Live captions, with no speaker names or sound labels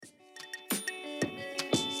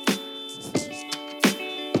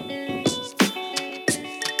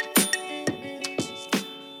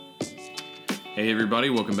Hey everybody,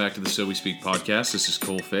 welcome back to the So We Speak podcast. This is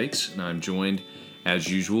Cole Fakes, and I'm joined, as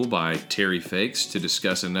usual, by Terry Fakes to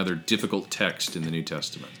discuss another difficult text in the New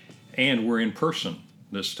Testament. And we're in person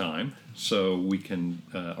this time, so we can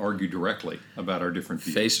argue directly about our different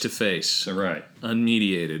views. Face to face. Right.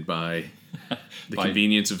 Unmediated by the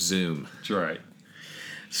convenience of Zoom. That's right.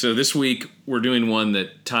 So this week, we're doing one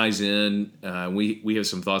that ties in. We have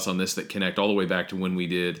some thoughts on this that connect all the way back to when we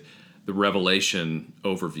did the Revelation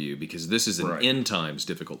overview, because this is an end times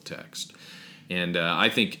difficult text. And I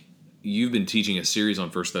think you've been teaching a series on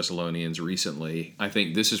 1 Thessalonians recently. I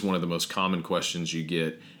think this is one of the most common questions you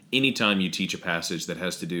get anytime you teach a passage that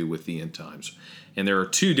has to do with the end times. And there are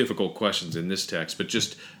two difficult questions in this text, but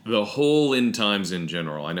just the whole end times in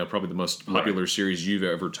general. I know probably the most popular series you've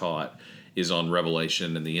ever taught is on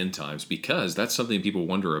Revelation and the end times, because that's something people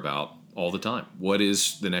wonder about all the time. What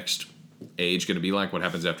is the next age going to be like? What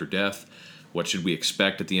happens after death? What should we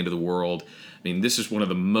expect at the end of the world? I mean, this is one of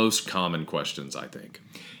the most common questions, I think.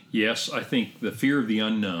 Yes, I think the fear of the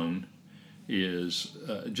unknown is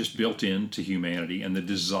just built into humanity, and the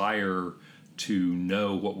desire to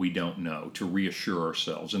know what we don't know, to reassure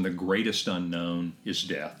ourselves. And the greatest unknown is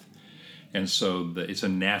death. And so it's a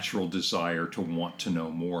natural desire to want to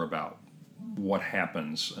know more about what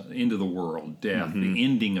happens into the world, death, the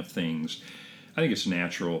ending of things. I think it's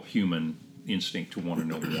natural human instinct to want to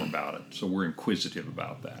know more about it. So we're inquisitive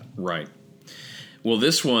about that. Right. Well,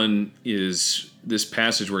 this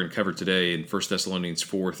passage we're going to cover today in 1 Thessalonians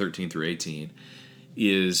 4, 13 through 18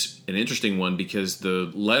 is an interesting one, because the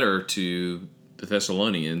letter to the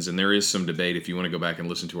Thessalonians, and there is some debate if you want to go back and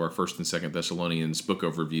listen to our 1 and 2 Thessalonians book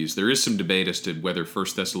overviews, there is some debate as to whether 1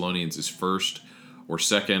 Thessalonians is first or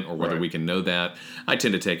second, or whether we can know that. I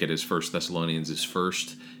tend to take it as 1 Thessalonians is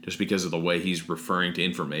first, just because of the way he's referring to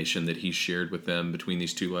information that he's shared with them between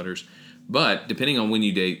these two letters. But depending on when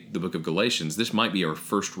you date the book of Galatians, this might be our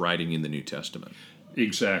first writing in the New Testament.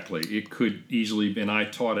 Exactly. It could easily, and I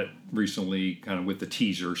taught it recently kind of with the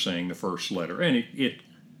teaser saying the first letter, and it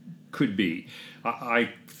could be.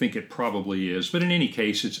 I think it probably is, but in any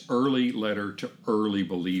case, it's early letter to early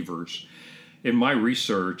believers. In my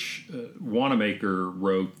research, Wanamaker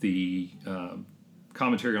wrote the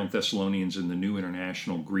commentary on Thessalonians in the New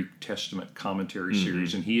International Greek Testament Commentary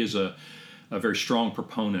Series, and he is a very strong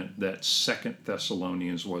proponent that 2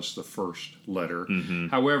 Thessalonians was the first letter.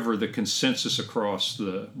 However, the consensus across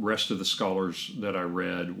the rest of the scholars that I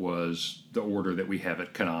read was the order that we have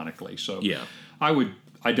it canonically. So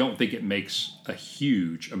I don't think it makes a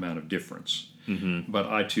huge amount of difference. But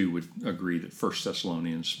I too would agree that 1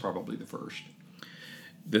 Thessalonians is probably the first.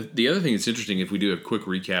 The other thing that's interesting, if we do a quick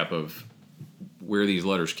recap of where these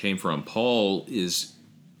letters came from, Paul is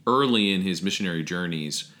early in his missionary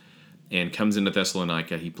journeys and comes into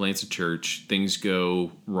Thessalonica. He plants a church. Things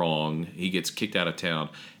go wrong. He gets kicked out of town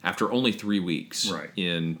after only 3 weeks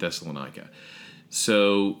in Thessalonica.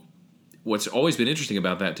 So what's always been interesting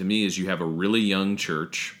about that to me is you have a really young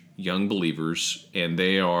church, young believers, and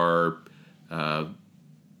they are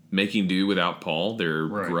making do without Paul. They're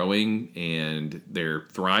growing and they're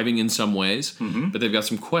thriving in some ways, but they've got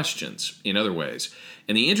some questions in other ways.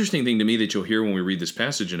 And the interesting thing to me that you'll hear when we read this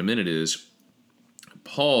passage in a minute is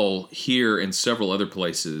Paul here and several other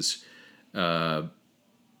places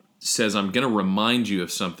says, I'm going to remind you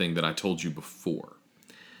of something that I told you before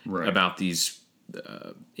about these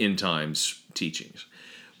end times teachings,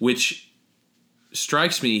 which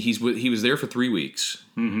strikes me. He was there for 3 weeks,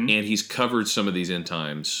 and he's covered some of these end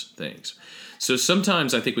times things. So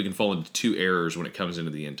sometimes I think we can fall into two errors when it comes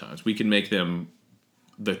into the end times. We can make them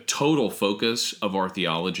the total focus of our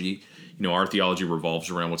theology. You know, our theology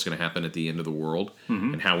revolves around what's going to happen at the end of the world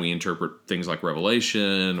and how we interpret things like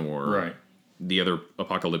Revelation or the other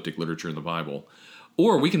apocalyptic literature in the Bible.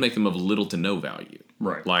 Or we can make them of little to no value.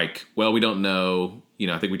 Like, well, we don't know. You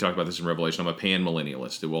know, I think we talked about this in Revelation. I'm a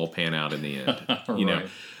pan-millennialist. It will all pan out in the end. You know,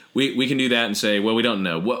 we can do that and say, well, we don't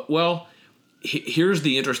know. Well, here's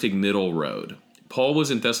the interesting middle road. Paul was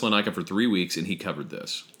in Thessalonica for 3 weeks, and he covered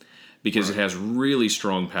this because it has really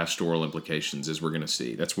strong pastoral implications, as we're going to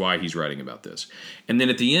see. That's why he's writing about this. And then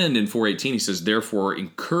at the end, in 4:18, he says, therefore,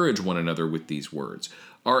 encourage one another with these words.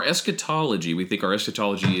 Our eschatology, we think our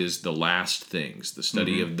eschatology is the last things, the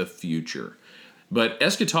study of the future. But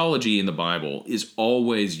eschatology in the Bible is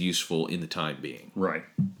always useful in the time being.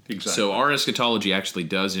 Exactly. So our eschatology actually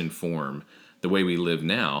does inform the way we live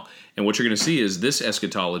now. And what you're going to see is this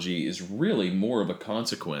eschatology is really more of a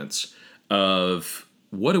consequence of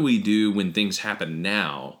what do we do when things happen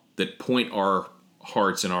now that point our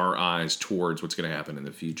hearts and our eyes towards what's going to happen in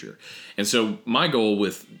the future. And so my goal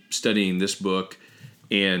with studying this book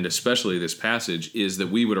and especially this passage, is that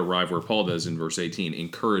we would arrive where Paul does in verse 18,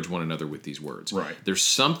 encourage one another with these words. Right. There's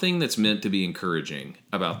something that's meant to be encouraging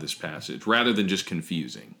about this passage, rather than just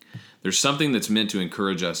confusing. There's something that's meant to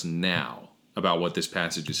encourage us now about what this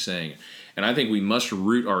passage is saying. And I think we must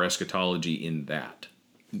root our eschatology in that.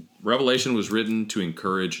 Revelation was written to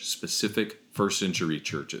encourage specific first century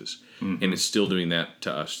churches, and it's still doing that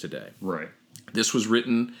to us today. Right. This was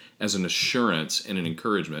written as an assurance and an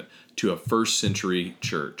encouragement to a first century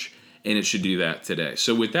church, and it should do that today.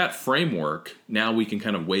 So with that framework, now we can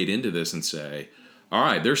kind of wade into this and say, all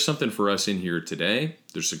right, there's something for us in here today.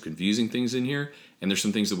 There's some confusing things in here, and there's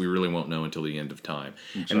some things that we really won't know until the end of time.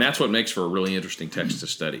 Exactly. And that's what makes for a really interesting text to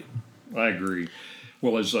study. I agree.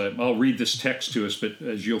 Well, as I'll read this text to us, but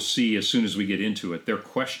as you'll see as soon as we get into it, their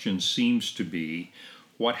question seems to be,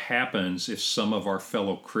 what happens if some of our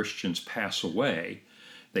fellow Christians pass away,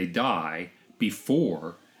 they die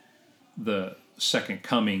before the second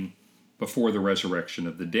coming, before the resurrection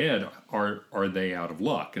of the dead? Are they out of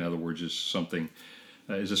luck? In other words, is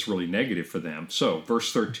this really negative for them? So,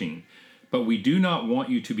 verse 13, but we do not want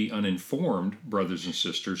you to be uninformed, brothers and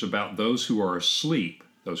sisters, about those who are asleep,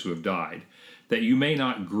 those who have died, that you may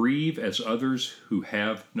not grieve as others who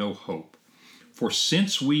have no hope. For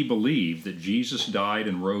since we believe that Jesus died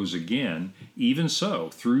and rose again, even so,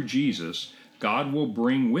 through Jesus, God will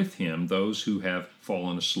bring with him those who have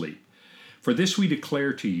fallen asleep. For this we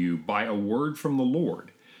declare to you by a word from the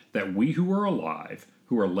Lord, that we who are alive,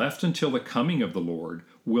 who are left until the coming of the Lord,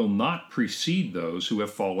 will not precede those who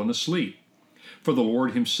have fallen asleep. For the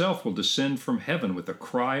Lord himself will descend from heaven with a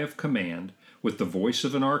cry of command, with the voice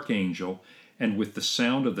of an archangel, and with the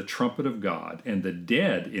sound of the trumpet of God, and the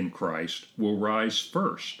dead in Christ will rise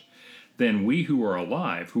first. Then we who are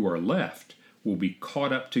alive, who are left, will be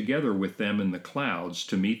caught up together with them in the clouds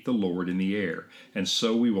to meet the Lord in the air, and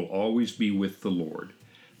so we will always be with the Lord.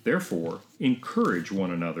 Therefore, encourage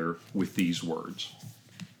one another with these words.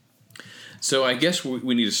 So I guess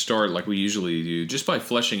we need to start, like we usually do, just by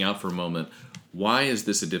fleshing out for a moment, why is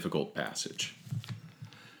this a difficult passage?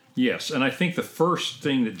 Yes, and I think the first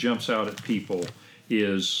thing that jumps out at people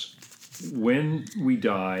is when we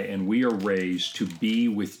die and we are raised to be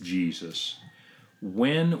with Jesus,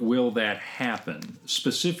 when will that happen?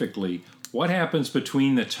 Specifically, what happens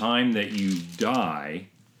between the time that you die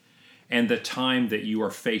and the time that you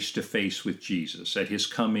are face to face with Jesus, at his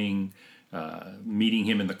coming, meeting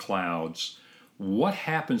him in the clouds? What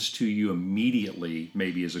happens to you immediately,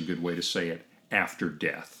 maybe is a good way to say it, after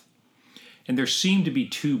death? And there seem to be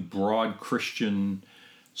two broad Christian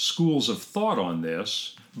schools of thought on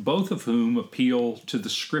this, both of whom appeal to the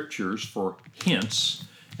scriptures for hints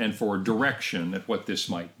and for direction at what this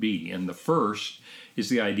might be. And the first is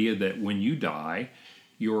the idea that when you die,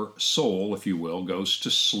 your soul, if you will, goes to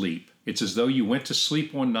sleep. It's as though you went to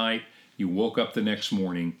sleep one night, you woke up the next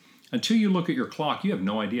morning. Until you look at your clock, you have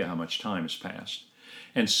no idea how much time has passed.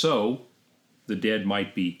 And so the dead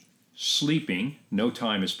might be sleeping, no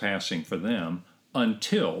time is passing for them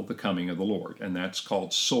until the coming of the Lord, and that's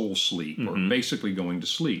called soul sleep, or basically going to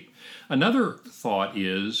sleep. Another thought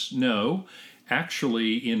is, no,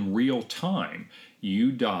 actually in real time,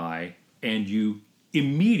 you die and you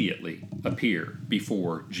immediately appear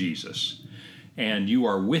before Jesus, and you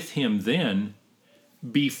are with him then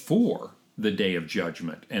before the day of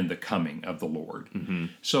judgment and the coming of the Lord.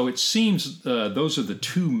 So it seems those are the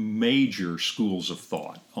two major schools of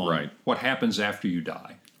thought on what happens after you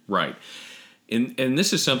die. Right. And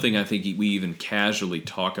this is something I think we even casually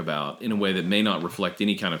talk about in a way that may not reflect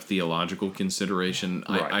any kind of theological consideration.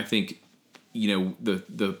 Right. I think,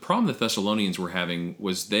 the problem the Thessalonians were having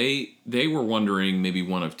was they were wondering maybe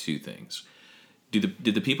one of two things. Did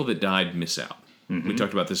the people that died miss out? We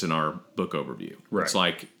talked about this in our book overview. Right. It's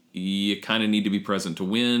like, you kind of need to be present to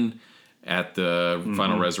win at the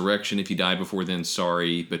final resurrection. If you died before then,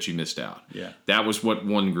 sorry, but you missed out. Yeah. That was what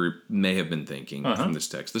one group may have been thinking from this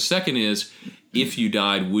text. The second is, if you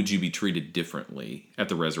died, would you be treated differently at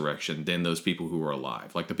the resurrection than those people who were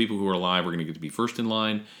alive? Like the people who were alive were going to get to be first in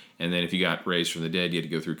line, and then if you got raised from the dead, you had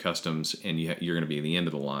to go through customs, and you're going to be at the end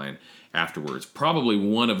of the line afterwards. Probably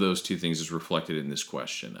one of those two things is reflected in this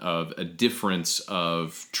question of a difference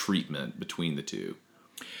of treatment between the two.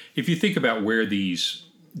 If you think about where these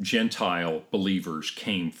Gentile believers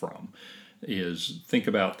came from, think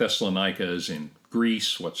about Thessalonica as in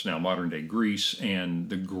Greece, what's now modern-day Greece, and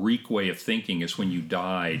the Greek way of thinking is when you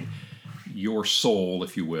died, your soul,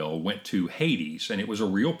 if you will, went to Hades, and it was a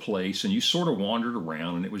real place, and you sort of wandered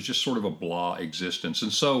around, and it was just sort of a blah existence.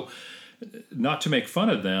 And so, not to make fun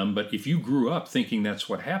of them, but if you grew up thinking that's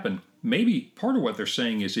what happened, maybe part of what they're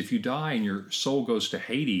saying is if you die and your soul goes to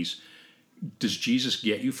Hades, does Jesus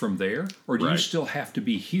get you from there, or do you still have to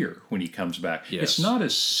be here when he comes back? Yes. It's not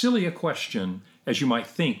as silly a question as you might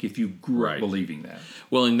think if you grew up believing that.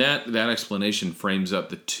 Well, and that explanation frames up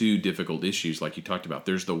the two difficult issues like you talked about.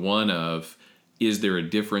 There's the one of, is there a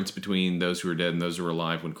difference between those who are dead and those who are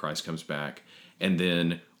alive when Christ comes back? And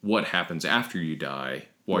then what happens after you die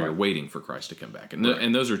while you're waiting for Christ to come back? And,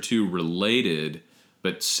 and those are two related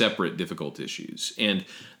but separate difficult issues. And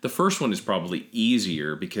the first one is probably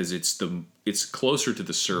easier because it's closer to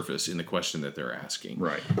the surface in the question that they're asking.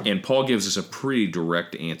 Right. And Paul gives us a pretty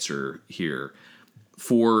direct answer here.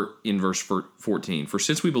 In verse 14, for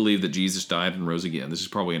since we believe that Jesus died and rose again, this is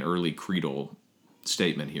probably an early creedal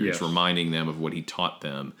statement here. Yes. It's reminding them of what he taught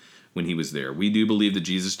them when he was there. We do believe that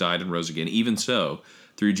Jesus died and rose again. Even so,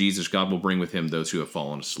 through Jesus, God will bring with him those who have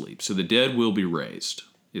fallen asleep. So the dead will be raised,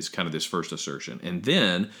 is kind of this first assertion. And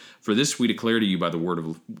then, for this we declare to you by a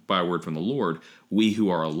word from the Lord, we who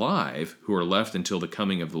are alive, who are left until the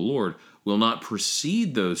coming of the Lord, will not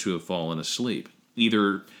precede those who have fallen asleep,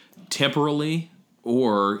 either temporally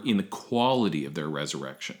or in the quality of their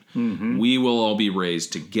resurrection. Mm-hmm. We will all be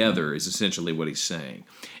raised together is essentially what he's saying.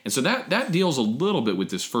 And so that deals a little bit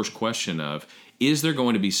with this first question of, is there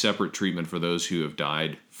going to be separate treatment for those who have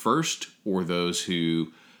died first or those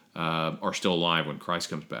who are still alive when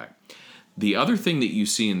Christ comes back? The other thing that you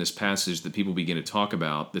see in this passage that people begin to talk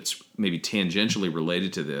about that's maybe tangentially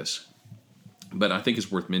related to this, but I think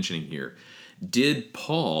is worth mentioning here, did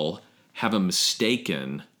Paul have a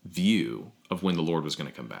mistaken view of when the Lord was going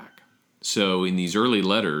to come back? So in these early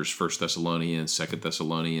letters, 1 Thessalonians, 2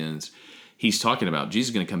 Thessalonians, he's talking about Jesus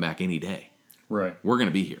is going to come back any day. Right. We're going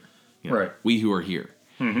to be here. Right. We who are here.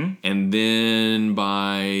 Mm-hmm. And then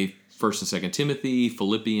by 1 and 2 Timothy,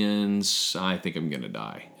 Philippians, I think I'm going to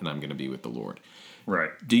die and I'm going to be with the Lord. Right.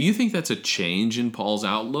 Do you think that's a change in Paul's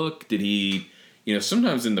outlook? Did he,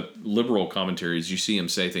 sometimes in the liberal commentaries, you see him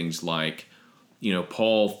say things like,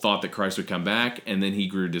 Paul thought that Christ would come back, and then he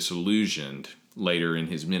grew disillusioned later in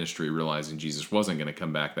his ministry, realizing Jesus wasn't going to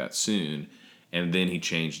come back that soon, and then he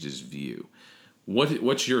changed his view.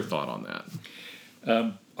 What's your thought on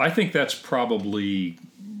that? I think that's probably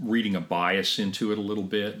reading a bias into it a little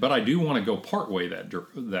bit, but I do want to go partway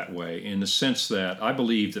that way in the sense that I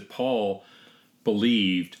believe that Paul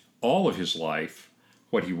believed all of his life.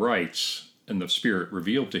 What he writes and the Spirit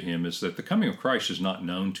revealed to him is that the coming of Christ is not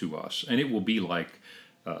known to us, and it will be like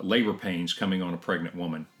labor pains coming on a pregnant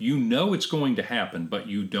woman. You know it's going to happen, but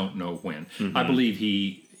you don't know when. Mm-hmm. I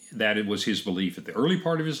believe that it was his belief at the early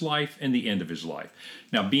part of his life and the end of his life.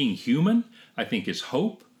 Now, being human, I think his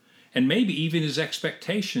hope, and maybe even his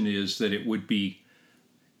expectation is that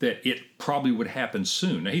it probably would happen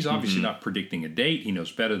soon. Now, he's obviously not predicting a date. He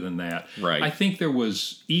knows better than that. Right. I think there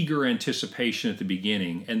was eager anticipation at the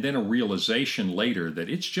beginning and then a realization later that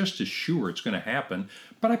it's just as sure it's going to happen,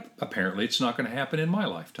 but apparently it's not going to happen in my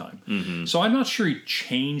lifetime. Mm-hmm. So I'm not sure he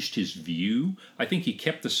changed his view. I think he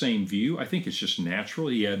kept the same view. I think it's just natural.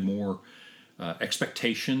 He had more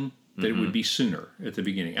expectation that it would be sooner at the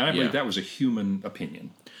beginning. And I believe that was a human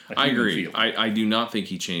opinion. I agree. I do not think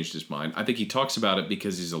he changed his mind. I think he talks about it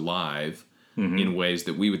because he's alive in ways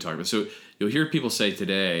that we would talk about. So you'll hear people say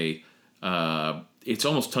today, it's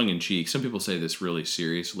almost tongue-in-cheek. Some people say this really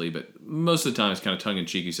seriously, but most of the time it's kind of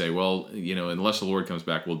tongue-in-cheek. You say, well, unless the Lord comes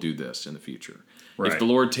back, we'll do this in the future. Right. If the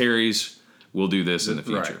Lord tarries, we'll do this in the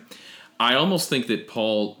future. Right. I almost think that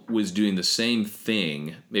Paul was doing the same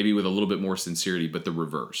thing, maybe with a little bit more sincerity, but the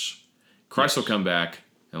reverse. Christ will come back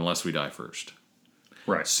unless we die first.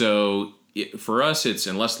 Right. So for us, it's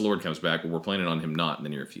unless the Lord comes back, we're planning on him not in the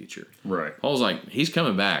near future. Right. Paul's like, he's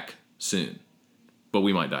coming back soon, but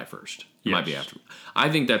we might die first. It might be after. I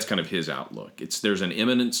think that's kind of his outlook. There's an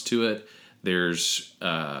imminence to it. There's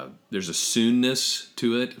a soonness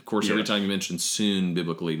to it. Of course, every time you mention soon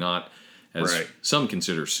biblically, not as some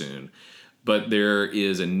consider soon, but there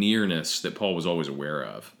is a nearness that Paul was always aware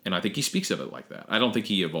of. And I think he speaks of it like that. I don't think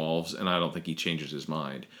he evolves, and I don't think he changes his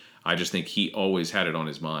mind. I just think he always had it on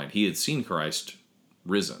his mind. He had seen Christ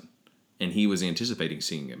risen, and he was anticipating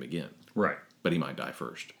seeing him again. Right. But he might die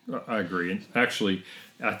first. I agree. And actually,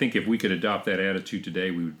 I think if we could adopt that attitude today,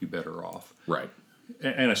 we would be better off. Right.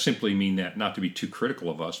 And I simply mean that not to be too critical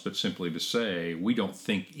of us, but simply to say we don't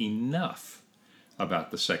think enough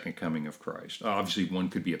about the second coming of Christ. Obviously, one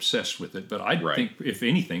could be obsessed with it, but I think, if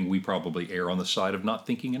anything, we probably err on the side of not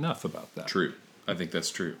thinking enough about that. True. I think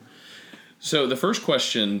that's true. So the first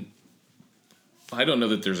question, I don't know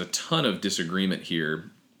that there's a ton of disagreement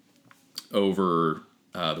here over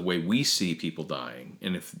the way we see people dying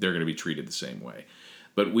and if they're going to be treated the same way.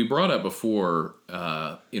 But we brought up before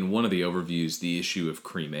in one of the overviews the issue of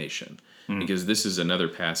cremation, because this is another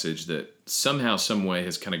passage that somehow, some way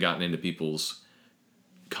has kind of gotten into people's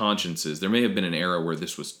consciences. There may have been an era where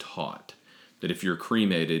this was taught, that if you're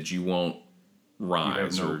cremated, you won't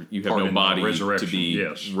rise, or you have no body to be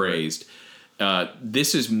raised.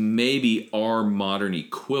 This is maybe our modern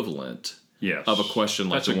equivalent of a question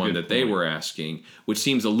like the one that they were asking, which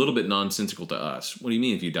seems a little bit nonsensical to us. What do you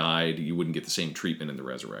mean if you died, you wouldn't get the same treatment in the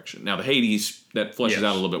resurrection? Now, the Hades, that fleshes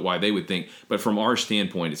out a little bit why they would think, but from our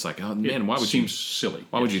standpoint, it's like, oh man, why would seems silly.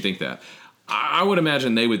 Why would you think that? I would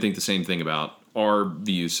imagine they would think the same thing about our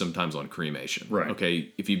views sometimes on cremation. Right.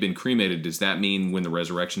 Okay, if you've been cremated, does that mean when the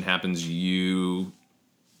resurrection happens, you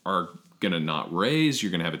are going to not raise?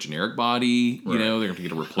 You're going to have a generic body? You know, they're going to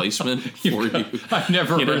get a replacement for you. I've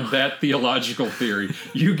never heard that theological theory.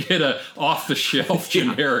 You get a off-the-shelf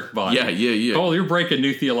generic body. Yeah. Oh, you're breaking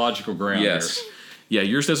new theological ground here. Yeah,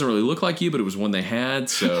 yours doesn't really look like you, but it was one they had,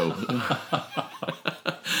 so...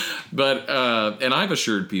 But, and I've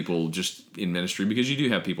assured people just in ministry, because you do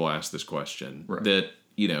have people ask this question, that,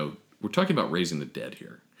 we're talking about raising the dead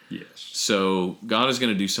here. Yes. So God is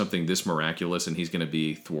going to do something this miraculous, and he's going to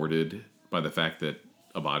be thwarted by the fact that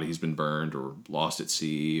a body has been burned or lost at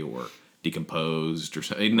sea or decomposed or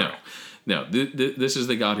something. No. This is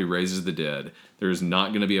the God who raises the dead. There's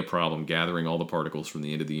not going to be a problem gathering all the particles from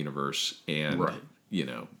the end of the universe and,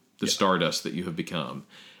 the stardust that you have become,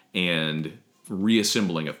 and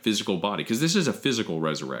reassembling a physical body, because this is a physical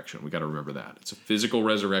resurrection. We got to remember that. It's a physical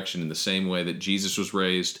resurrection in the same way that Jesus was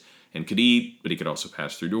raised and could eat, but he could also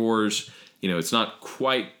pass through doors. It's not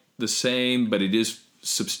quite the same, but it is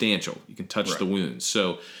substantial. You can touch the wounds.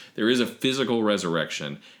 So there is a physical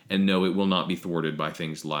resurrection, and no, it will not be thwarted by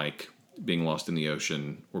things like being lost in the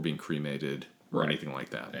ocean or being cremated or anything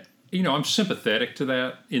like that. I'm sympathetic to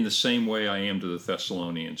that in the same way I am to the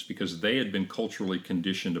Thessalonians, because they had been culturally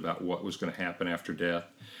conditioned about what was going to happen after death.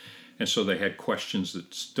 And so they had questions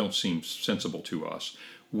that don't seem sensible to us.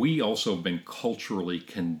 We also have been culturally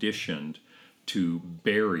conditioned to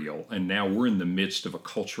burial, and now we're in the midst of a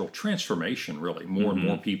cultural transformation, really. More and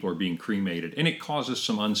more people are being cremated, and it causes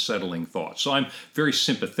some unsettling thoughts. So I'm very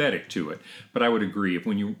sympathetic to it, but I would agree, if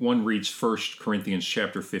one reads 1 Corinthians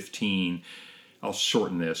chapter 15, I'll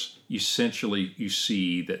shorten this. Essentially, you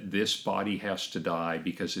see that this body has to die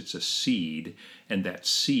because it's a seed, and that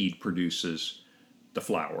seed produces the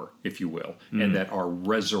flower, if you will, and that our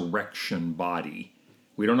resurrection body,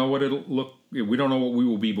 we don't know what it'll look, we don't know what we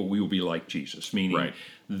will be, but we will be like Jesus, meaning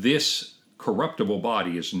this corruptible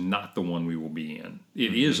body is not the one we will be in.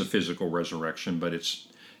 It is a physical resurrection, but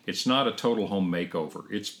it's not a total home makeover.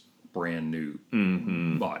 It's brand new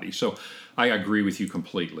body. So I agree with you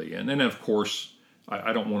completely. And then, of course,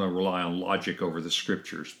 I don't want to rely on logic over the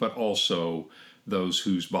scriptures, but also those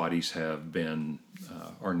whose bodies have been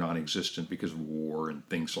are non-existent because of war and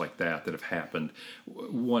things like that have happened.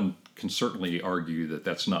 One can certainly argue that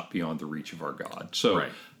that's not beyond the reach of our God. So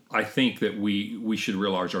I think that we should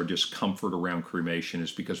realize our discomfort around cremation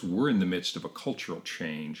is because we're in the midst of a cultural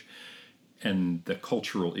change, and the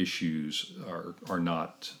cultural issues are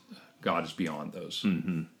not, God is beyond those.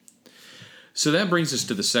 So that brings us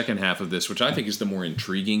to the second half of this, which I think is the more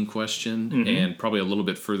intriguing question, and probably a little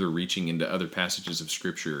bit further reaching into other passages of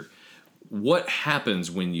Scripture. What happens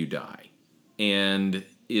when you die? And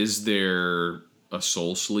is there a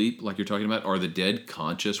soul sleep, like you're talking about? Are the dead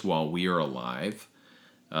conscious while we are alive?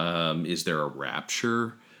 Is there a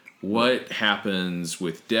rapture? What happens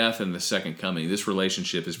with death and the second coming? This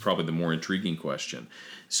relationship is probably the more intriguing question.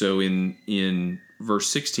 So in verse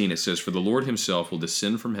 16 it says, "For the Lord himself will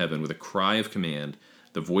descend from heaven with a cry of command,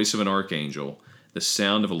 the voice of an archangel, the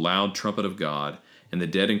sound of a loud trumpet of God, and the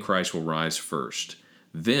dead in Christ will rise first.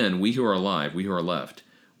 Then we who are alive, we who are left,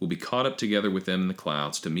 will be caught up together with them in the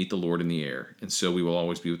clouds to meet the Lord in the air, and so we will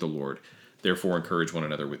always be with the Lord. Therefore encourage one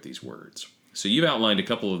another with these words." So you've outlined a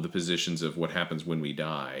couple of the positions of what happens when we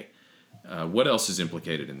die. What else is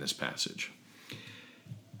implicated in this passage?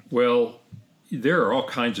 Well, there are all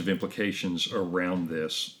kinds of implications around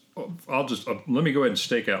this. Let me go ahead and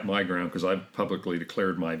stake out my ground, because I've publicly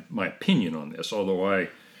declared my opinion on this, although I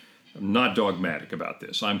am not dogmatic about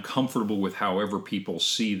this. I'm comfortable with however people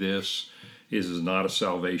see this. This is not a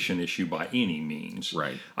salvation issue by any means.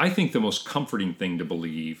 Right. I think the most comforting thing to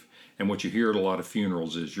believe, and what you hear at a lot of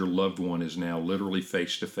funerals, is your loved one is now literally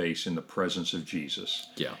face to face in the presence of Jesus.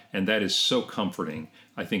 Yeah. And that is so comforting.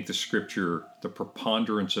 I think the scripture, the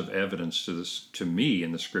preponderance of evidence to me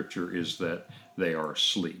in the scripture is that they are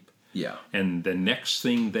asleep. Yeah. And the next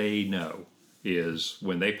thing they know is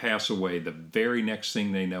when they pass away, the very next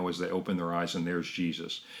thing they know is they open their eyes and there's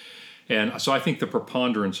Jesus. And so I think the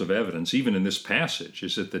preponderance of evidence, even in this passage,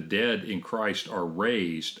 is that the dead in Christ are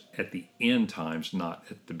raised at the end times, not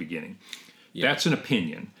at the beginning. Yeah. That's an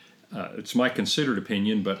opinion. It's my considered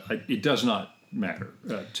opinion, but it does not matter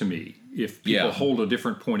to me. If people hold a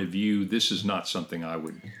different point of view, this is not something I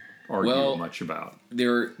would argue much about.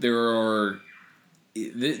 There are.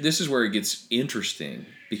 This is where it gets interesting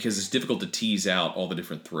because it's difficult to tease out all the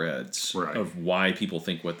different threads of why people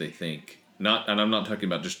think what they think. And I'm not talking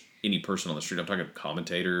about just any person on the street. I'm talking about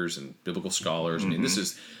commentators and biblical scholars. I mean,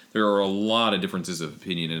 there are a lot of differences of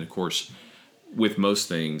opinion, and of course, with most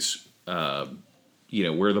things,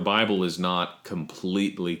 where the Bible is not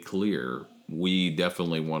completely clear, we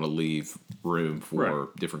definitely want to leave room for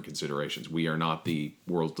different considerations. We are not the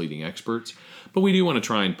world's leading experts, but we do want to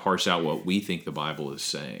try and parse out what we think the Bible is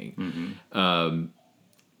saying.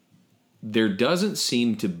 There doesn't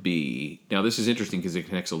seem to be... Now, this is interesting because it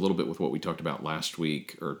connects a little bit with what we talked about last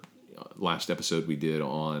week, or last episode we did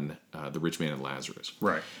on the rich man and Lazarus.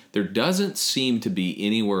 Right. There doesn't seem to be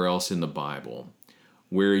anywhere else in the Bible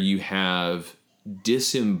where you have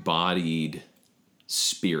disembodied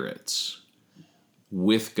spirits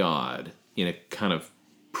with God in a kind of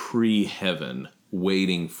pre-heaven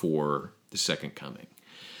waiting for the second coming.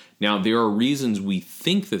 Now, there are reasons we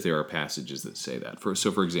think that there are passages that say that. For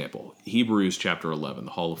example, Hebrews chapter 11,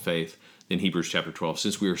 the Hall of Faith, then Hebrews chapter 12,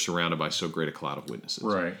 since we are surrounded by so great a cloud of witnesses.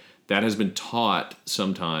 Right. That has been taught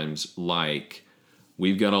sometimes like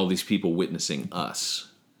we've got all these people witnessing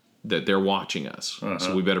us, that they're watching us,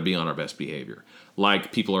 so we better be on our best behavior.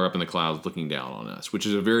 Like people are up in the clouds looking down on us, which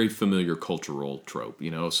is a very familiar cultural trope.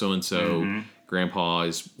 So-and-so, grandpa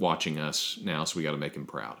is watching us now, so we got to make him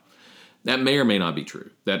proud. That may or may not be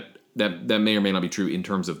true. That may or may not be true in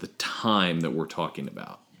terms of the time that we're talking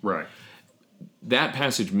about. Right. That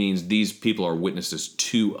passage means these people are witnesses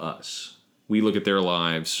to us. We look at their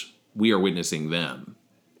lives, we are witnessing them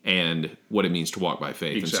and what it means to walk by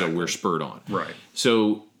faith. Exactly. And so we're spurred on. Right.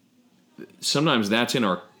 So sometimes that's in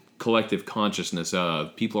our collective consciousness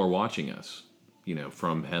of people are watching us,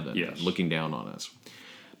 from heaven, looking down on us.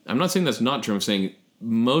 I'm not saying that's not true. I'm saying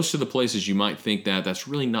most of the places you might think that's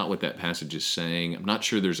really not what that passage is saying. I'm not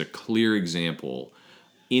sure there's a clear example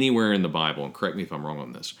anywhere in the Bible, and correct me if I'm wrong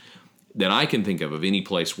on this, that I can think of any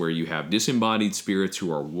place where you have disembodied spirits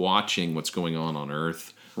who are watching what's going on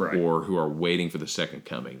earth, or who are waiting for the second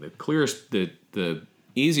coming. The clearest, the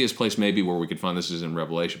easiest place maybe where we could find this is in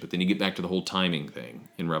Revelation, but then you get back to the whole timing thing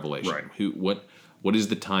in Revelation. Right. What is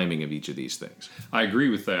the timing of each of these things? I agree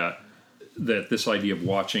with that this idea of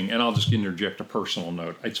watching, and I'll just interject a personal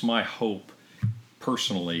note. It's my hope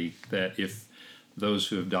personally that if those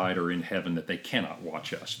who have died are in heaven, that they cannot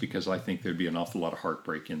watch us, because I think there'd be an awful lot of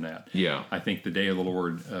heartbreak in that. Yeah. I think the day of the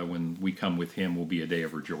Lord, when we come with him, will be a day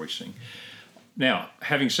of rejoicing. Now,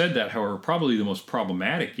 having said that, however, probably the most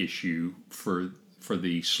problematic issue for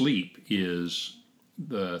the sleep is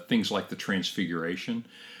the things like the Transfiguration,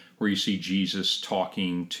 where you see Jesus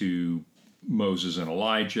talking to Moses and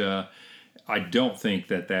Elijah. I don't think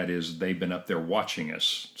that is they've been up there watching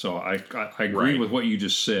us. So I agree with what you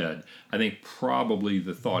just said. I think probably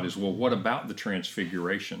the thought is, well, what about the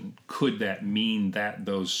Transfiguration? Could that mean that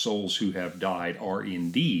those souls who have died are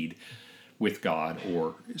indeed with God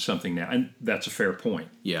or something now? And that's a fair point.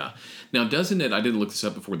 Yeah. Now, doesn't it, I didn't look this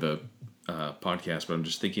up before the podcast, but I'm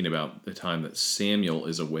just thinking about the time that Samuel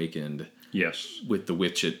is awakened with the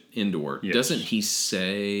witch at Endor. Yes. Doesn't he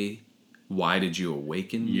say, why did you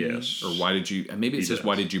awaken me? Yes. Or why did you, maybe it says,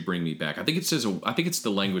 why did you bring me back? I think it says, I think it's the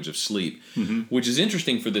language of sleep, which is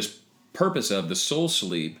interesting for this purpose of the soul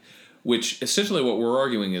sleep, which essentially what we're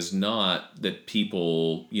arguing is not that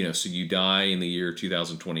people, so you die in the year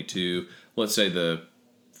 2022. Let's say the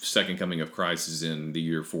second coming of Christ is in the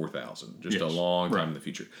year 4000, just a long time in the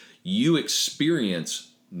future. You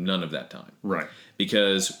experience none of that time. Right.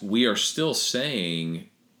 Because we are still saying,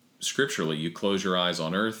 scripturally, you close your eyes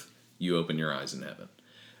on earth, you open your eyes in heaven.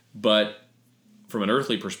 But from an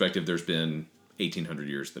earthly perspective, there's been 1,800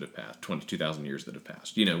 years that have passed, 22,000 years that have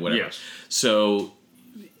passed, whatever. Yes. So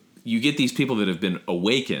you get these people that have been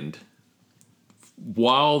awakened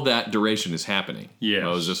while that duration is happening. Yes.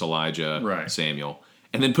 Moses, Elijah, Samuel,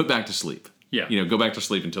 and then put back to sleep. Yeah. Go back to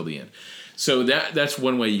sleep until the end. So that's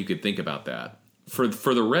one way you could think about that. For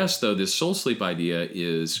the rest, though, this soul sleep idea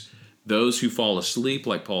is those who fall asleep,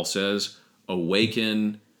 like Paul says,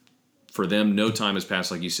 awaken. For them, no time has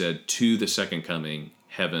passed, like you said, to the second coming,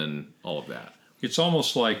 heaven, all of that. It's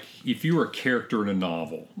almost like if you were a character in a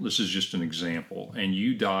novel, this is just an example, and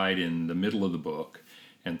you died in the middle of the book,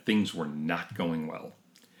 and things were not going well.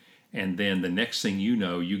 And then the next thing you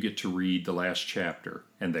know, you get to read the last chapter,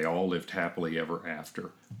 and they all lived happily ever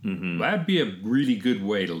after. Mm-hmm. That'd be a really good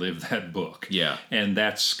way to live that book. Yeah. And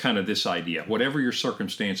that's kind of this idea. Whatever your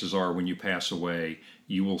circumstances are when you pass away,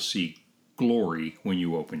 you will see glory when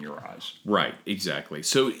you open your eyes. Right, exactly.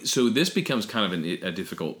 So this becomes kind of a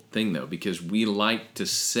difficult thing, though, because we like to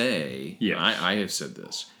say, yes. I have said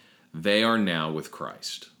this, they are now with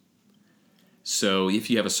Christ. So if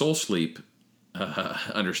you have a soul sleep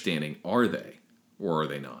understanding, are they or are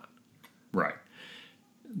they not? Right.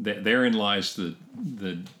 Therein lies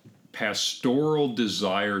the pastoral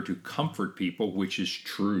desire to comfort people, which is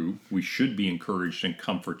true. We should be encouraged and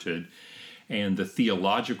comforted. And the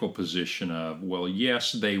theological position of, well,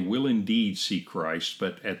 yes, they will indeed see Christ,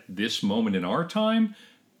 but at this moment in our time,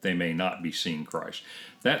 they may not be seeing Christ.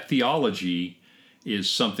 That theology is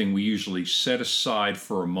something we usually set aside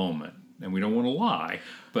for a moment. And we don't want to lie,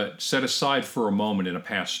 but set aside for a moment in a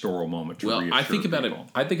pastoral moment to reassure I think about people.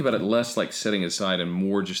 I think about it less like setting aside and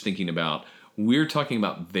more just thinking about, we're talking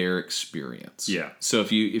about their experience. Yeah. So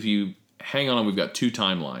if you hang on, we've got two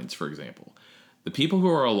timelines, for example. The people who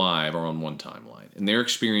are alive are on one timeline, and they're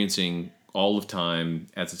experiencing all of time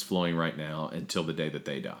as it's flowing right now until the day that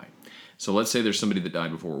they die. So let's say there's somebody that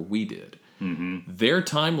died before we did. Mm-hmm. Their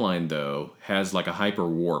timeline, though, has like a hyper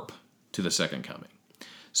warp to the second coming.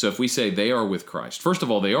 So if we say they are with Christ, first of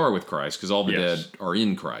all, they are with Christ because all the dead are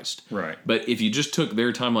in Christ. Right. But if you just took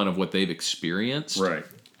their timeline of what they've experienced, right.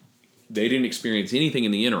 They didn't experience anything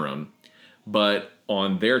in the interim, but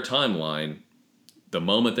on their timeline, the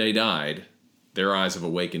moment they died, their eyes have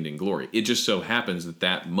awakened in glory. It just so happens that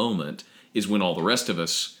that moment is when all the rest of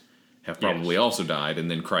us have probably also died, and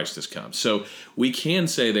then Christ has come. So we can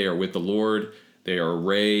say they are with the Lord. They are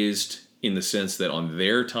raised in the sense that on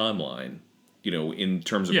their timeline, in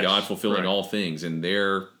terms of God fulfilling all things in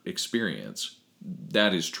their experience,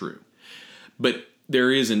 that is true. But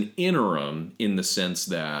there is an interim in the sense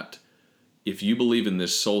that if you believe in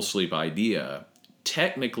this soul sleep idea,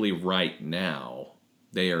 technically right now,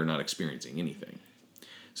 they are not experiencing anything.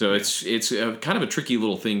 So it's kind of a tricky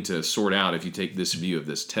little thing to sort out if you take this view of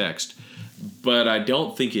this text. But I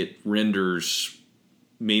don't think it renders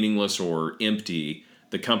meaningless or empty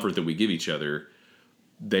the comfort that we give each other.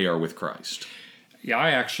 They are with Christ. Yeah,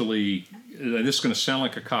 I actually, this is going to sound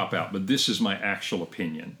like a cop-out, but this is my actual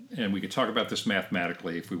opinion. And we could talk about this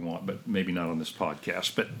mathematically if we want, but maybe not on this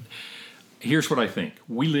podcast. But here's what I think.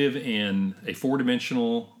 We live in a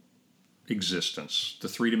four-dimensional existence, the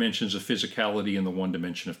three dimensions of physicality and the one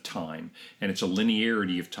dimension of time. And it's a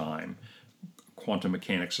linearity of time. Quantum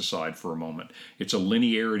mechanics aside for a moment. It's a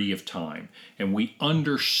linearity of time. And we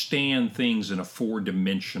understand things in a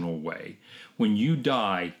four-dimensional way. When you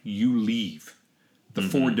die, you leave the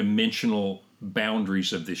four-dimensional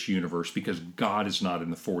boundaries of this universe because God is not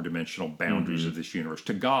in the four-dimensional boundaries of this universe.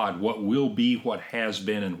 To God, what will be, what has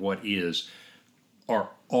been, and what is are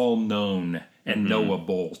all known and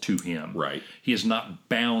knowable to Him. Right. He is not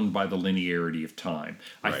bound by the linearity of time.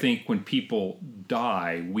 Right. I think when people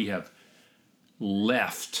die, we have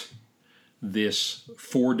left this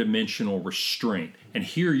four-dimensional restraint. And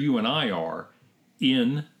here you and I are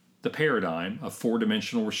in the paradigm of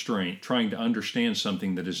four-dimensional restraint, trying to understand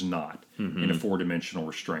something that is not in a four-dimensional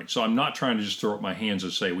restraint. So I'm not trying to just throw up my hands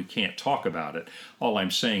and say we can't talk about it. All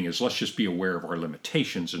I'm saying is let's just be aware of our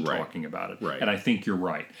limitations in talking about it. Right. And I think you're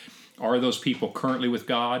right. Are those people currently with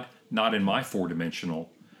God? Not in my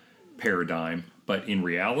four-dimensional paradigm, but in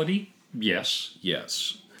reality, yes.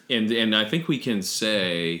 Yes. And I think we can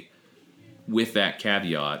say, with that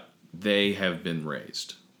caveat, they have been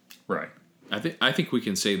raised. Right. I think we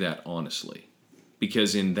can say that honestly,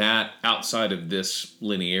 because in that, outside of this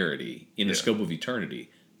linearity, in the scope of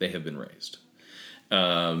eternity, they have been raised,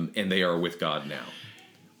 and they are with God now.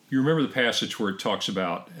 You remember the passage where it talks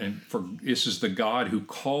about, and for this is the God who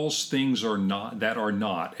calls things that are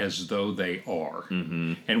not as though they are,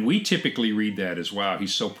 and we typically read that as, wow,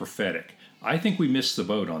 he's so prophetic. I think we missed the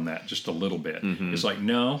boat on that just a little bit. It's like,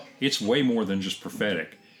 no, it's way more than just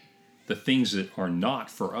prophetic. The things that are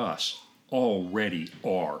not for us already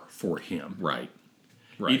are for Him. Right.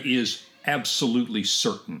 It is absolutely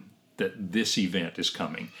certain that this event is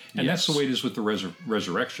coming. And that's the way it is with the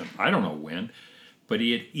resurrection. I don't know when, but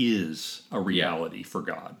it is a reality for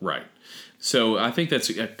God. Right. So I think that's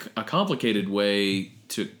a complicated way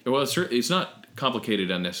to, well, it's not complicated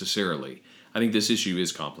unnecessarily. I think this issue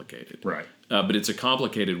is complicated. Right. But it's a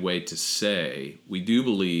complicated way to say we do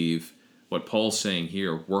believe what Paul's saying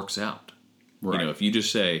here works out. Right. If you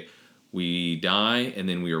just say we die and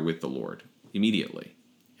then we are with the Lord immediately,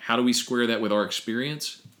 how do we square that with our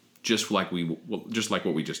experience? just like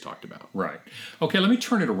what we just talked about. Right. Okay, let me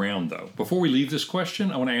turn it around, though. Before we leave this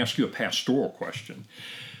question, I want to ask you a pastoral question.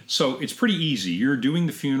 So it's pretty easy. You're doing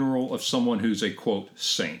the funeral of someone who's a, quote,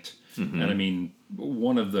 saint. Mm-hmm. And I mean,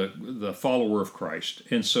 one of the follower of Christ.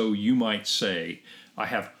 And so you might say, I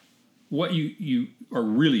have what you are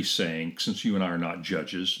really saying, since you and I are not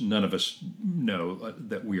judges, none of us know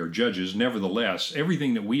that we are judges. Nevertheless,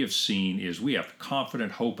 everything that we have seen is we have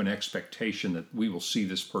confident hope and expectation that we will see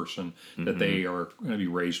this person, that they are going to be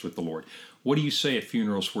raised with the Lord. What do you say at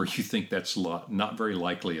funerals where you think that's not very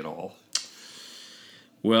likely at all?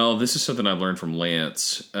 Well, this is something I've learned from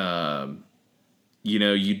Lance.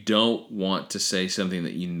 You don't want to say something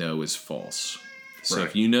that you know is false. So Right.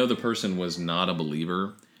 if you know the person was not a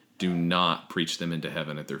believer, do not preach them into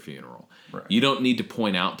heaven at their funeral. Right. You don't need to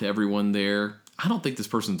point out to everyone there, I don't think this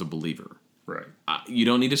person's a believer. Right. You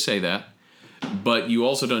don't need to say that. But you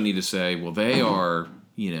also don't need to say, well, they are,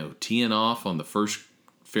 teeing off on the first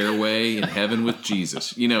fairway in heaven with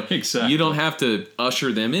Jesus. Exactly. You don't have to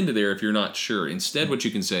usher them into there if you're not sure. Instead, what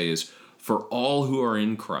you can say is, for all who are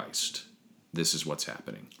in Christ, this is what's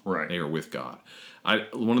happening. Right. They are with God.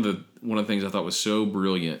 One of the things I thought was so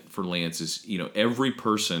brilliant for Lance is, every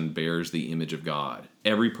person bears the image of God.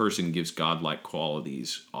 Every person gives God-like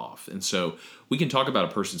qualities off. And so we can talk about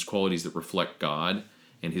a person's qualities that reflect God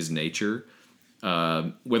and his nature,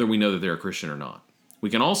 whether we know that they're a Christian or not. We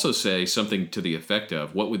can also say something to the effect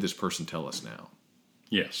of, what would this person tell us now?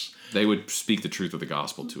 Yes. They would speak the truth of the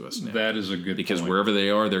gospel to us now. That is a good Because point. wherever they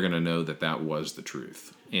are, they're going to know that was the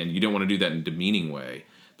truth. And you don't want to do that in a demeaning way.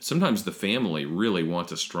 But sometimes the family really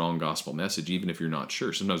wants a strong gospel message, even if you're not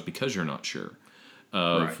sure. Sometimes because you're not sure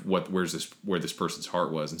of Right. where this person's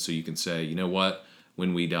heart was. And so you can say, you know what?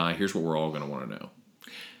 When we die, here's what we're all going to want to know.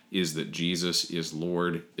 Is that Jesus is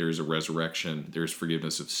Lord, there is a resurrection, there's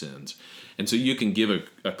forgiveness of sins. And so you can give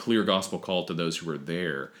a clear gospel call to those who are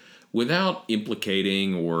there without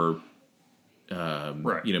implicating or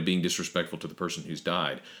being disrespectful to the person who's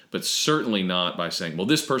died, but certainly not by saying, well,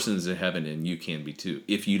 this person is in heaven and you can be too,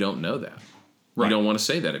 if you don't know that. Right. You don't want to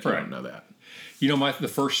say that if you Right. don't know that. The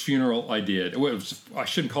first funeral I did, I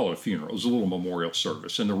shouldn't call it a funeral, it was a little memorial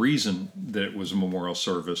service. And the reason that it was a memorial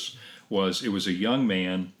service was it was a young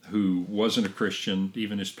man who wasn't a Christian.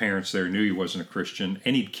 Even his parents there knew he wasn't a Christian,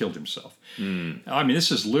 and he'd killed himself. I mean,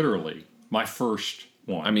 this is literally my first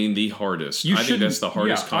one. I mean, the hardest. I think that's the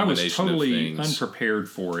hardest combination I was totally of things. unprepared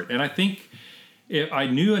for it. And I think I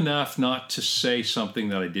knew enough not to say something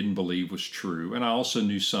that I didn't believe was true. And I also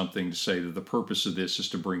knew something to say that the purpose of this is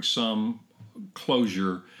to bring some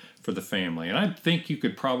closure for the family. And I think you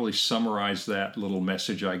could probably summarize that little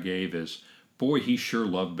message I gave as, boy, he sure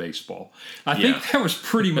loved baseball. I think that was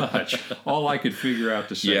pretty much all I could figure out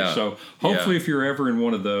to say. Yeah. So hopefully if you're ever in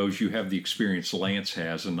one of those, you have the experience Lance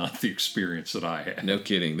has and not the experience that I had. No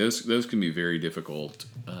kidding. Those can be very difficult.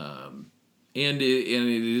 And it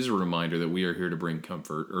is a reminder that we are here to bring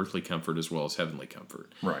comfort, earthly comfort as well as heavenly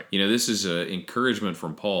comfort. Right. This is an encouragement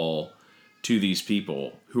from Paul to these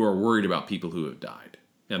people who are worried about people who have died.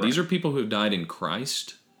 Now, these are people who have died in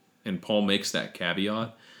Christ, and Paul makes that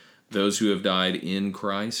caveat. Those who have died in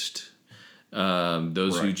Christ,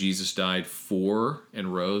 those who Jesus died for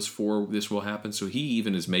and rose for, this will happen. So he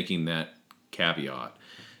even is making that caveat.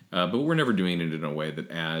 But we're never doing it in a way that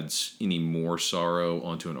adds any more sorrow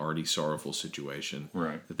onto an already sorrowful situation.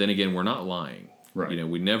 Right. But then again, we're not lying. Right.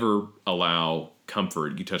 We never allow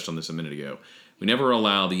comfort. You touched on this a minute ago. We never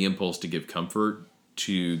allow the impulse to give comfort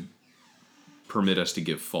to permit us to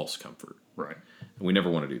give false comfort. Right. We never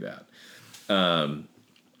want to do that.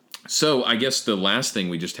 So I guess the last thing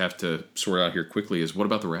we just have to sort out here quickly is, what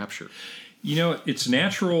about the rapture? It's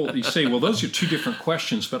natural. You say, well, those are two different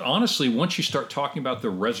questions. But honestly, once you start talking about the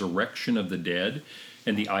resurrection of the dead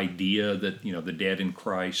and the idea that, the dead in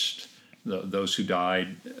Christ, those who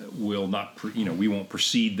died will not, we won't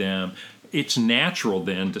precede them. It's natural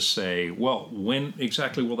then to say, well, when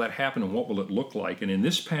exactly will that happen and what will it look like? And in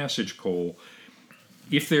this passage, Cole,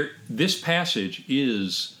 this passage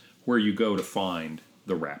is where you go to find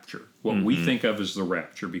the rapture, what we think of as the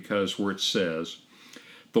rapture, because where it says,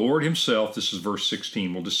 the Lord himself, this is verse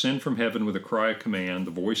 16, will descend from heaven with a cry of command,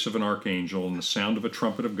 the voice of an archangel, and the sound of a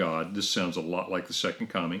trumpet of God. This sounds a lot like the second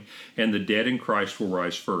coming. And the dead in Christ will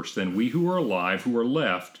rise first. Then we who are alive, who are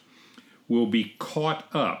left, will be caught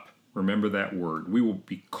up. Remember that word. We will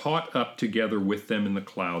be caught up together with them in the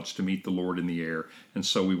clouds to meet the Lord in the air, and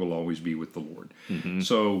so we will always be with the Lord.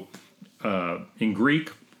 So in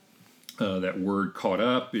Greek, that word caught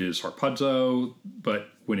up is harpazo, but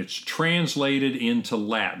when it's translated into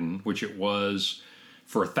Latin, which it was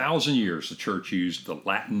For 1,000 years, the church used the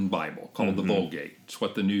Latin Bible called the Vulgate. It's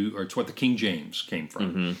what the King James came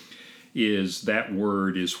from. Is that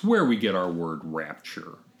word is where we get our word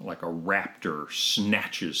rapture. Like a raptor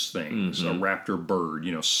snatches things, a raptor bird,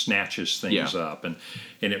 snatches things up. And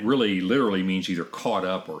it really literally means either caught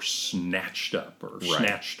up or snatched up or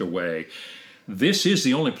snatched away. This is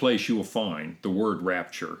the only place you will find the word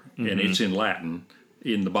rapture, and it's in Latin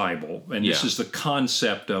in the Bible. And this is the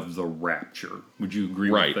concept of the rapture. Would you agree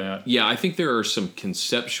with that? Yeah, I think there are some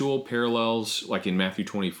conceptual parallels, like in Matthew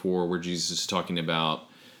 24, where Jesus is talking about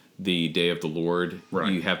the day of the Lord.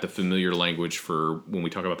 Right. You have the familiar language for when we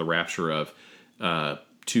talk about the rapture of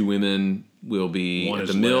two women will be one at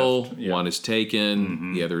is the mill, left. Yeah. one is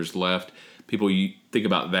taken, the other is left. People, you think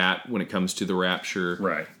about that when it comes to the rapture.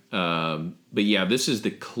 Right. But yeah, this is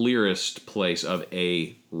the clearest place of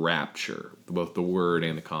a rapture, both the word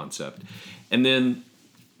and the concept. And then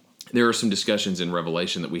there are some discussions in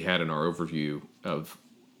Revelation that we had in our overview of,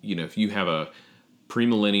 if you have a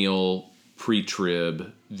premillennial,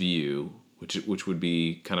 pre-trib view, which would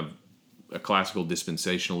be kind of a classical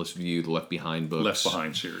dispensationalist view, the Left Behind books. Left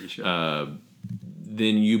Behind series, yeah.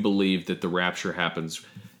 Then you believe that the rapture happens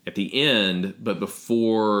at the end, but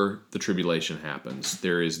before the tribulation happens,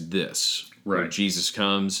 there is this. Where Jesus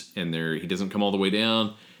comes, and he doesn't come all the way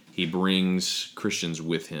down. He brings Christians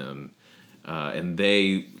with him, and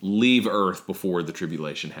they leave Earth before the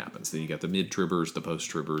tribulation happens. Then you got the mid-tribbers, the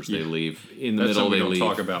post-tribbers. They leave in the middle. They leave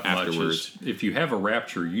talk about afterwards. Much is if you have a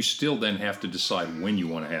rapture, you still then have to decide when you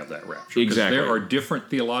want to have that rapture. Exactly. There are different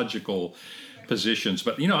theological positions,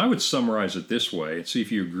 but I would summarize it this way and see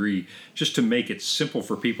if you agree, just to make it simple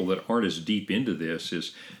for people that aren't as deep into this,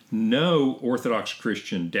 is no Orthodox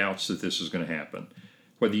Christian doubts that this is going to happen.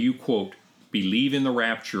 Whether you, quote, believe in the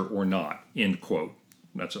rapture or not, end quote.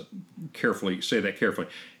 Say that carefully.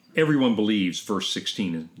 Everyone believes verse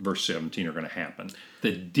 16 and verse 17 are going to happen.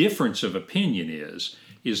 The difference of opinion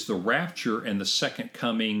is the rapture and the second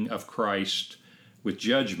coming of Christ with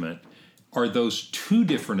judgment, are those two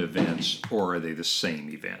different events, or are they the same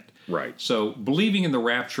event? Right. So believing in the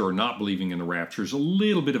rapture or not believing in the rapture is a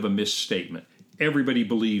little bit of a misstatement. Everybody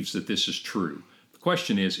believes that this is true. The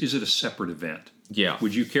question is it a separate event? Yeah.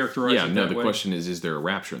 Would you characterize it that way? Yeah, no, the question is there a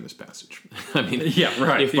rapture in this passage? I mean, yeah,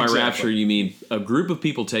 right. If by rapture you mean a group of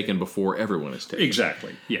people taken before everyone is taken.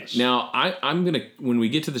 Exactly, yes. Now, I'm going to, when we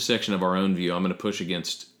get to the section of our own view, I'm going to push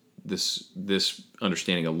against this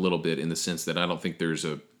understanding a little bit, in the sense that I don't think there's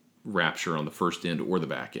a rapture on the first end or the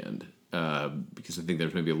back end, because I think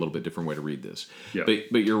there's maybe a little bit different way to read this. Yeah.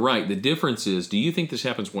 But you're right. The difference is, do you think this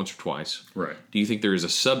happens once or twice? Right. Do you think there is a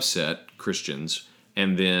subset, Christians,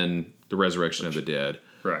 and then the resurrection of the dead,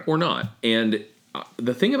 right, or not? And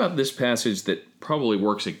the thing about this passage that probably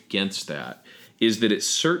works against that is that it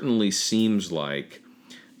certainly seems like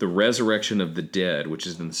the resurrection of the dead, which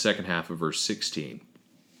is in the second half of verse 16,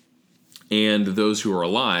 and those who are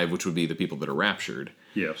alive, which would be the people that are raptured,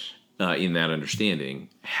 yes, in that understanding,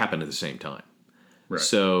 happen at the same time. Right.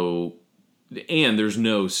 So, and there's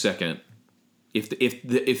no second.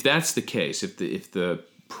 If that's the case, if the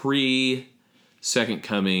pre-second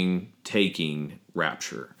coming taking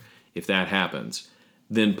rapture, if that happens,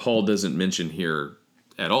 then Paul doesn't mention here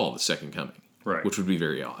at all the second coming, right, which would be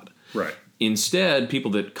very odd. Right. Instead, people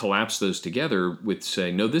that collapse those together would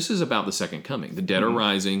say, no, this is about the second coming. The dead are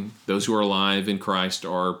rising. Those who are alive in Christ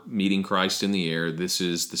are meeting Christ in the air. This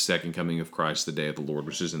is the second coming of Christ, the day of the Lord,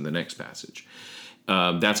 which is in the next passage.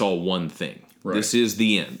 That's all one thing. Right. This is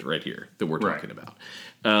the end right here that we're talking about.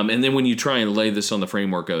 And then when you try and lay this on the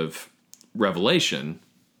framework of Revelation,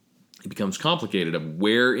 it becomes complicated of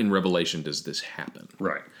where in Revelation does this happen.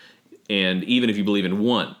 Right. And even if you believe in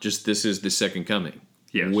one, just this is the second coming.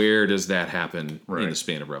 Yes. Where does that happen in the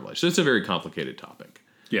span of Revelation? So it's a very complicated topic.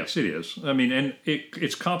 Yes, it is. I mean, and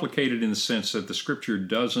it's complicated in the sense that the Scripture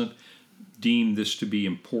doesn't deem this to be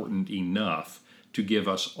important enough to give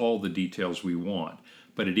us all the details we want,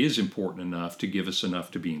 but it is important enough to give us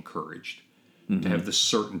enough to be encouraged, to have the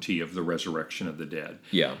certainty of the resurrection of the dead.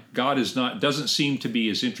 Yeah. God doesn't seem to be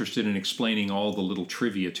as interested in explaining all the little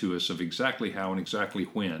trivia to us of exactly how and exactly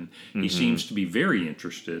when. He seems to be very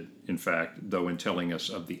interested, in fact, though, in telling us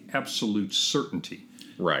of the absolute certainty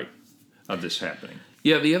of this happening.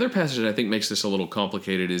 Yeah, the other passage that I think makes this a little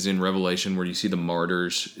complicated is in Revelation, where you see the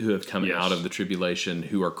martyrs who have come out of the tribulation,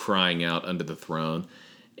 who are crying out unto the throne.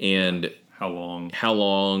 And how long? How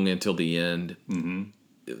long until the end? Mm-hmm.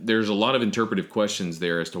 There's a lot of interpretive questions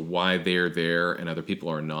there as to why they're there and other people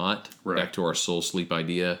are not. Right. Back to our soul sleep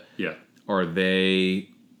idea. Yeah. Are they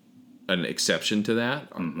an exception to that?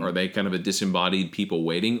 Are they kind of a disembodied people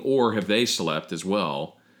waiting? Or have they slept as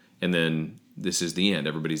well, and then this is the end.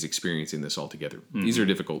 Everybody's experiencing this all together. These are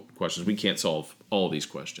difficult questions. We can't solve all these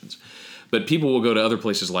questions. But people will go to other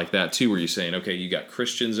places like that too, where you're saying, okay, you got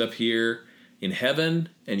Christians up here in heaven,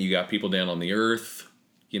 and you got people down on the earth,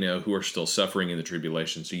 who are still suffering in the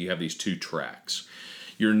tribulation. So you have these two tracks.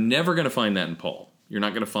 You're never going to find that in Paul. You're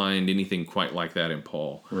not going to find anything quite like that in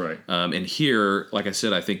Paul. Right. And here, like I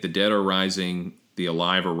said, I think the dead are rising, the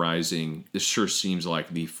alive are rising. This sure seems like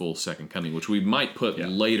the full second coming, which we might put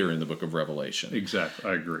later in the book of Revelation. Exactly.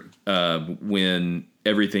 I agree. When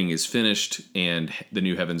everything is finished and the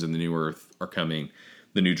new heavens and the new earth are coming,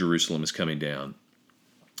 the new Jerusalem is coming down.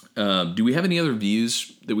 Do we have any other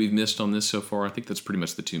views that we've missed on this so far? I think that's pretty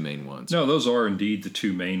much the two main ones. No, those are indeed the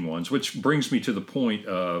two main ones, which brings me to the point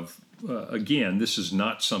of, again, this is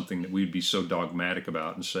not something that we'd be so dogmatic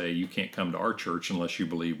about and say you can't come to our church unless you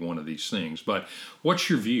believe one of these things. But what's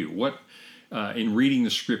your view? What, in reading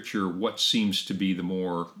the Scripture, what seems to be the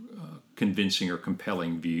more convincing or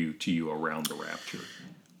compelling view to you around the rapture?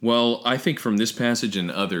 Well, I think from this passage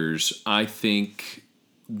and others, I think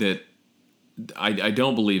that I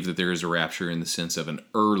don't believe that there is a rapture in the sense of an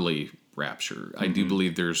early rapture. I do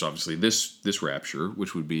believe there's obviously this rapture,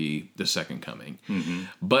 which would be the second coming.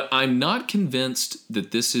 But I'm not convinced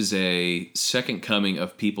that this is a second coming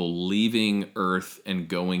of people leaving earth and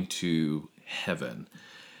going to heaven.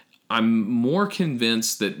 I'm more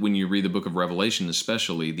convinced that when you read the book of Revelation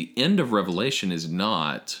especially, the end of Revelation is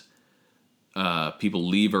not people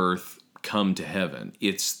leave earth, come to heaven.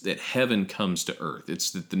 It's that heaven comes to earth.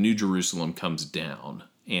 It's that the new Jerusalem comes down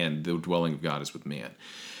and the dwelling of God is with man.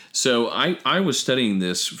 So I was studying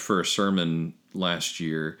this for a sermon last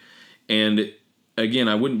year, and again,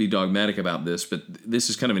 I wouldn't be dogmatic about this, but this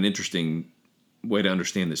is kind of an interesting way to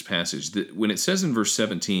understand this passage. When it says in verse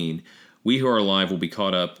 17, we who are alive will be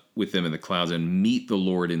caught up with them in the clouds and meet the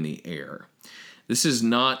Lord in the air. This is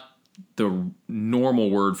not the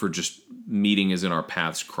normal word for just meeting as in our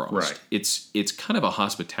paths crossed. Right. It's kind of a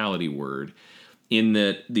hospitality word in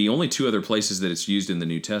that the only two other places that it's used in the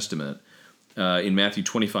New Testament, in Matthew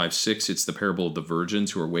 25:6, it's the parable of the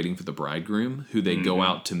virgins who are waiting for the bridegroom, who they go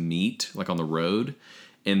out to meet, like on the road,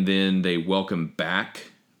 and then they welcome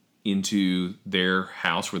back into their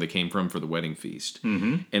house where they came from for the wedding feast.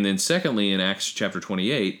 And then secondly, in Acts chapter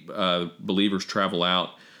 28, believers travel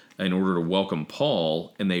out in order to welcome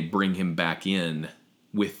Paul, and they bring him back in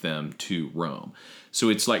with them to Rome. So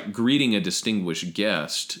it's like greeting a distinguished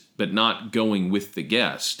guest, but not going with the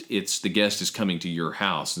guest. It's the guest is coming to your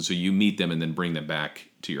house, and so you meet them and then bring them back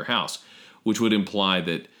to your house, which would imply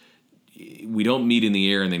that we don't meet in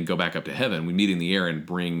the air and then go back up to heaven. We meet in the air and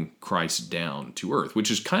bring Christ down to earth,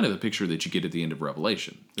 which is kind of the picture that you get at the end of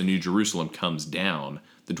Revelation. The new Jerusalem comes down.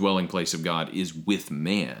 The dwelling place of God is with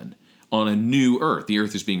man on a new earth. The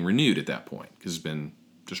earth is being renewed at that point because it's been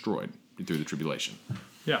destroyed through the tribulation.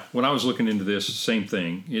 Yeah, when I was looking into this, same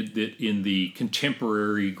thing. In the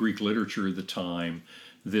contemporary Greek literature of the time,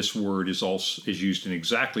 this word is used in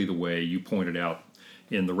exactly the way you pointed out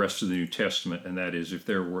in the rest of the New Testament, and that is if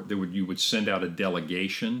you would send out a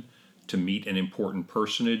delegation to meet an important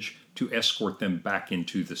personage to escort them back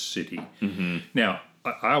into the city. Now,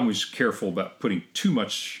 I'm always careful about putting too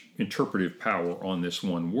much interpretive power on this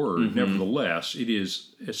one word. Nevertheless, it is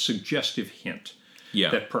a suggestive hint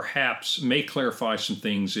that perhaps may clarify some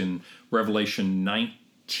things in Revelation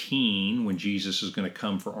 19 when Jesus is going to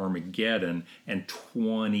come for Armageddon, and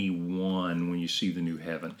 21 when you see the new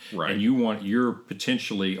heaven. Right. And you're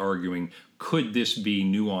potentially arguing, could this be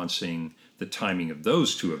nuancing the timing of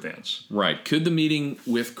those two events? Right. Could the meeting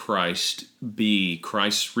with Christ be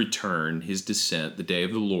Christ's return, his descent, the day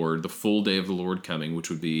of the Lord, the full day of the Lord coming, which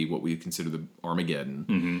would be what we consider the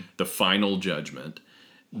Armageddon, the final judgment,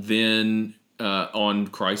 then on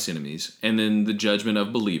Christ's enemies, and then the judgment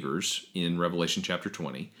of believers in Revelation chapter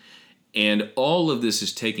 20. And all of this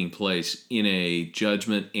is taking place in a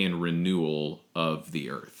judgment and renewal of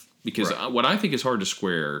the earth. Because what I think is hard to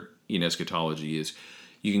square in eschatology is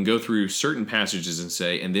you can go through certain passages and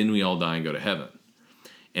say, and then we all die and go to heaven.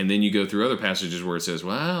 And then you go through other passages where it says,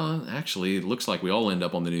 well, actually, it looks like we all end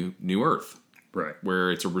up on the new earth. Right.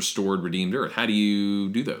 Where it's a restored, redeemed earth. How do you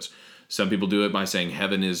do those? Some people do it by saying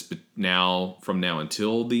heaven is from now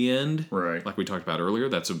until the end. Right. Like we talked about earlier.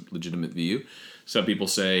 That's a legitimate view. Some people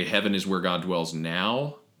say heaven is where God dwells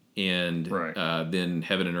now. And then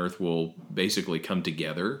heaven and earth will basically come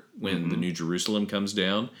together when the new Jerusalem comes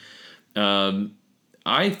down.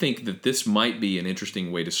 I think that this might be an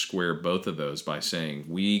interesting way to square both of those by saying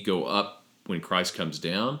we go up when Christ comes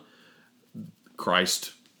down.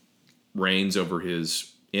 Christ reigns over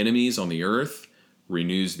his enemies on the earth,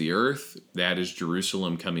 renews the earth. That is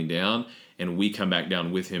Jerusalem coming down, and we come back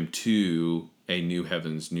down with him to a new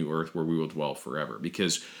heavens, new earth, where we will dwell forever.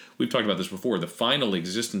 Because we've talked about this before, the final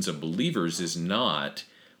existence of believers is not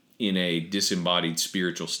in a disembodied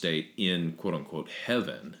spiritual state in quote-unquote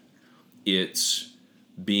heaven. It's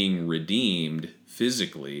being redeemed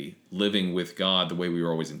physically, living with God the way we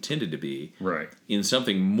were always intended to be, right, in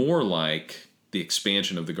something more like the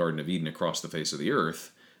expansion of the Garden of Eden across the face of the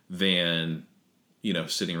earth than,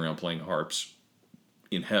 sitting around playing harps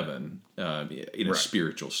in heaven in a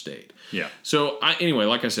spiritual state. Yeah. So anyway,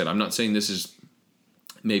 like I said, I'm not saying this is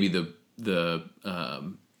maybe the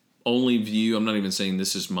only view. I'm not even saying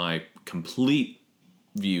this is my complete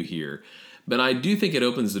view here. But I do think it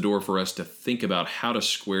opens the door for us to think about how to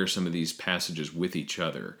square some of these passages with each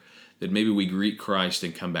other. That maybe we greet Christ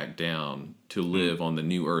and come back down to live on the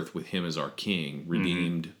new earth with him as our king,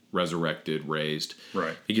 redeemed, resurrected, raised.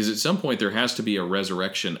 Right. Because at some point there has to be a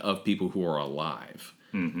resurrection of people who are alive.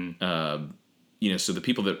 So the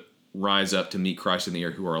people that rise up to meet Christ in the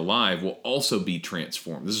air who are alive will also be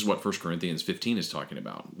transformed. This is what 1 Corinthians 15 is talking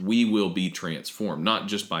about. We will be transformed, not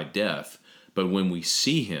just by death, but when we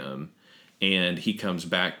see him and he comes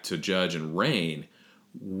back to judge and reign,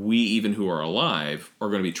 we, even who are alive, are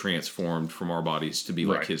going to be transformed from our bodies to be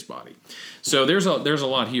like his body. So there's a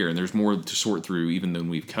lot here, and there's more to sort through even than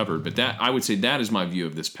we've covered. But I would say that is my view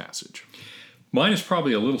of this passage. Mine is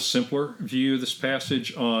probably a little simpler view of this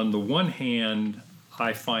passage. On the one hand,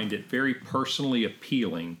 I find it very personally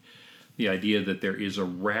appealing, the idea that there is a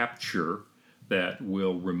rapture that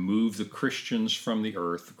will remove the Christians from the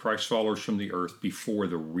earth, the Christ followers from the earth, before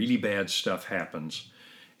the really bad stuff happens.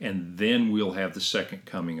 And then we'll have the second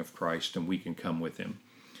coming of Christ and we can come with him.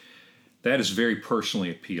 That is very personally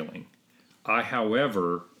appealing. I,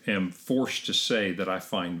 however, am forced to say that I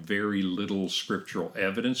find very little scriptural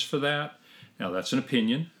evidence for that. Now, that's an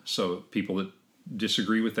opinion, so people that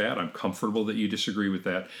disagree with that, I'm comfortable that you disagree with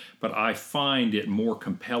that, but I find it more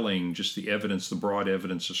compelling, just the evidence, the broad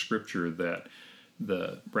evidence of Scripture, that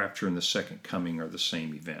the rapture and the second coming are the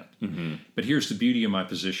same event. But here's the beauty of my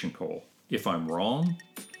position, Cole. If I'm wrong,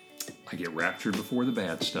 I get raptured before the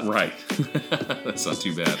bad stuff. Right. That's not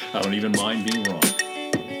too bad. I don't even mind being wrong.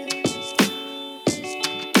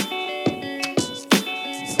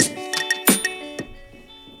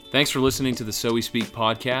 Thanks for listening to the So We Speak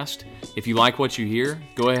podcast. If you like what you hear,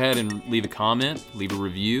 go ahead and leave a comment, leave a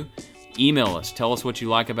review, email us, tell us what you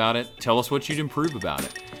like about it, tell us what you'd improve about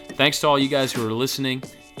it. Thanks to all you guys who are listening,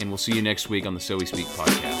 and we'll see you next week on the So We Speak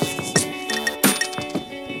podcast.